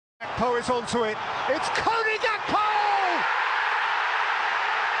Gakpo is onto it. It's Cody Gakpo!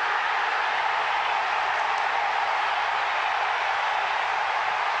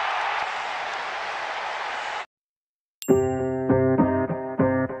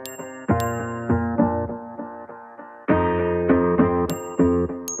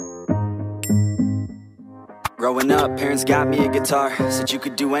 Growing up, parents got me a guitar. Said you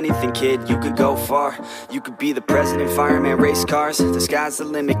could do anything, kid, you could go far. You could be the president, fireman, race cars. The sky's the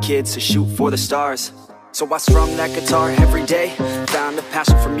limit, kid, so shoot for the stars. So I strummed that guitar every day. Found a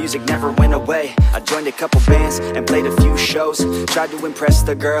passion for music, never went away. I joined a couple bands and played a few shows. Tried to impress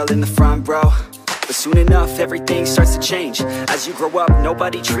the girl in the front row. But soon enough, everything starts to change. As you grow up,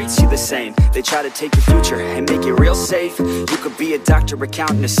 nobody treats you the same. They try to take your future and make it real safe. You could be a doctor,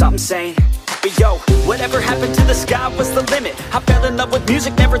 accountant, or something sane. But yo, whatever happened to the sky was the limit. I fell in love with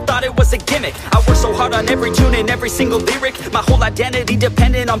music, never thought it was a gimmick. I worked so hard on every tune and every single lyric. My whole identity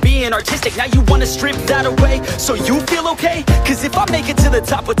depended on being artistic. Now you wanna strip that away, so you feel okay? Cause if I make it to the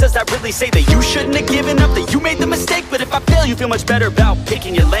top, what does that really say? That you shouldn't have given up, that you made the mistake? But if I fail, you feel much better about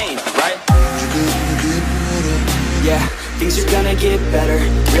picking your lane, right? Yeah, things are gonna get better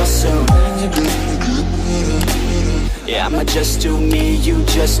real soon. Yeah, I'ma just do me, you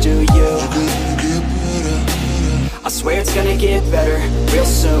just do you. I swear it's gonna get better real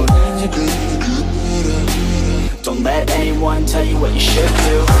soon. Don't let anyone tell you what you should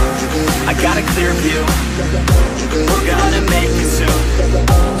do. I got a clear view, we're gonna make it soon.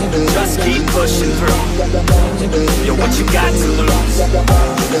 Just keep pushing through. You're what you got to lose.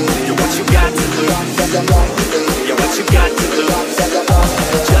 You're what you got to lose. You're what you got to lose.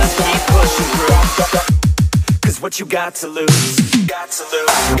 Just keep pushing through. What you got to lose, got to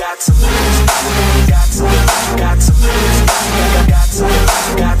lose, got to lose, got to lose, got to lose, got to lose,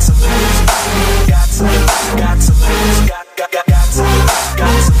 got to lose, got to lose, got to lose, got to lose, got to lose,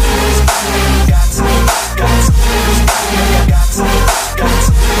 got to lose, got to lose, got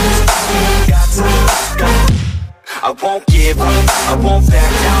to lose, got to lose. I won't give up, I won't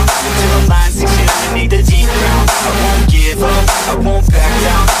back down till the line sinks in underneath the deep ground. I won't give up, I won't back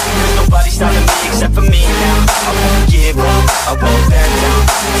down. There's nobody stopping me except for me now. I won't give up, I won't back down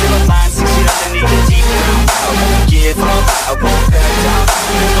till the line sinks in underneath the deep ground. I won't give up, I won't back down.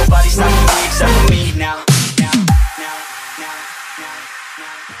 There's nobody stopping me except for me now.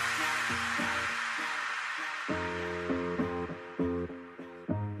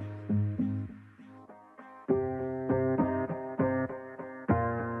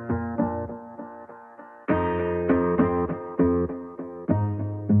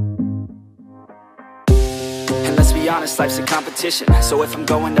 Honest, life's a competition, so if I'm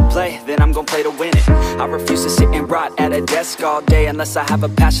going to play, then I'm gonna play to win it. I refuse to sit and rot at a desk all day unless I have a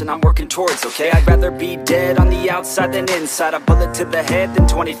passion I'm working towards, okay? I'd rather be dead on the outside than inside. A bullet to the head than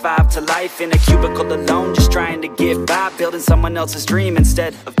 25 to life in a cubicle alone, just trying to get by, building someone else's dream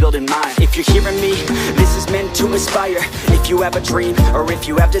instead of building mine. If you're hearing me, this is meant to inspire. If you have a dream, or if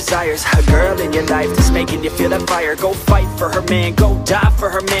you have desires, a girl in your life that's making you feel that fire, go fight for her man, go die for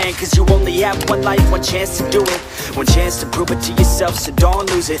her man. Cause you only have one life, one chance to do it, one chance to prove it to yourself, so don't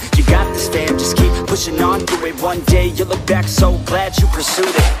lose it. You got this, fam, just keep pushing on through it. One day you'll look back so glad you pursued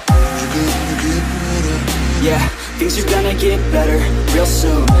it. Yeah, things are gonna get better real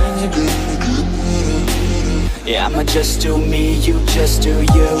soon. Yeah, I'ma just do me, you just do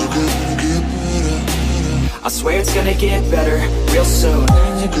you. I swear it's gonna get better real soon.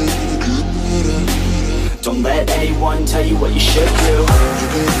 Don't let anyone tell you what you should do.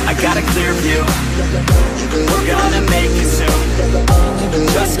 I got a clear view, we're gonna make it soon.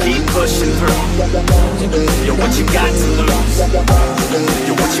 Just keep pushing through. You're what you got to lose.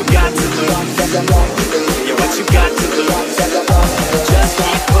 You're what you got to lose. You're what you got to lose. Just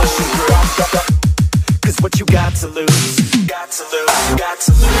keep pushing through. Cause what you got to lose, got to lose, got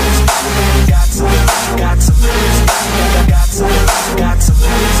to lose, got to lose, got to lose, got to lose, got to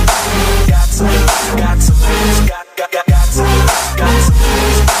lose, got to lose, got to lose, got to lose, got to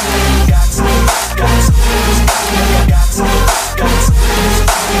lose, got to lose, got to lose, got to lose, got to lose,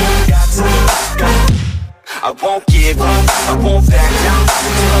 got to lose. I won't give up, I won't back down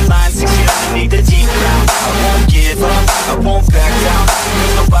till the line sinks in underneath the deep ground. I won't give up, I won't back down.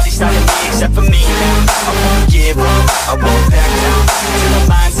 There's nobody stopping me except for me now. I won't give up, I won't back down till the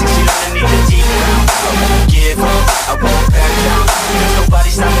line sinks in underneath the deep ground. I won't give up, I won't back down. There's nobody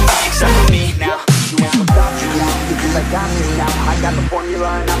stopping me except for me now. You won't stop me now, because I got this now. I got the formula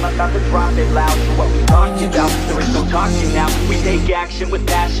and I'm about to drop it loud. So what we talking about? There is no talking now. We take action with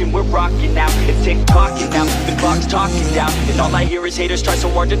passion, we're rocking now. It's tick-tocking now, the clock's talking down. And all I hear is haters try so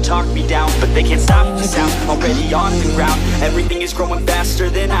hard to talk me down, but they can't stop the sound, already on the ground. Everything is growing faster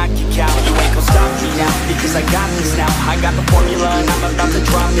than I can count. cause I got this now. I got the formula and I'm about to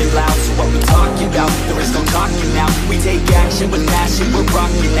drop it loud. So what we talking about? There is no talking now. We take action with passion, we're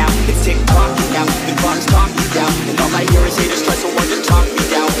rocking now. It's tick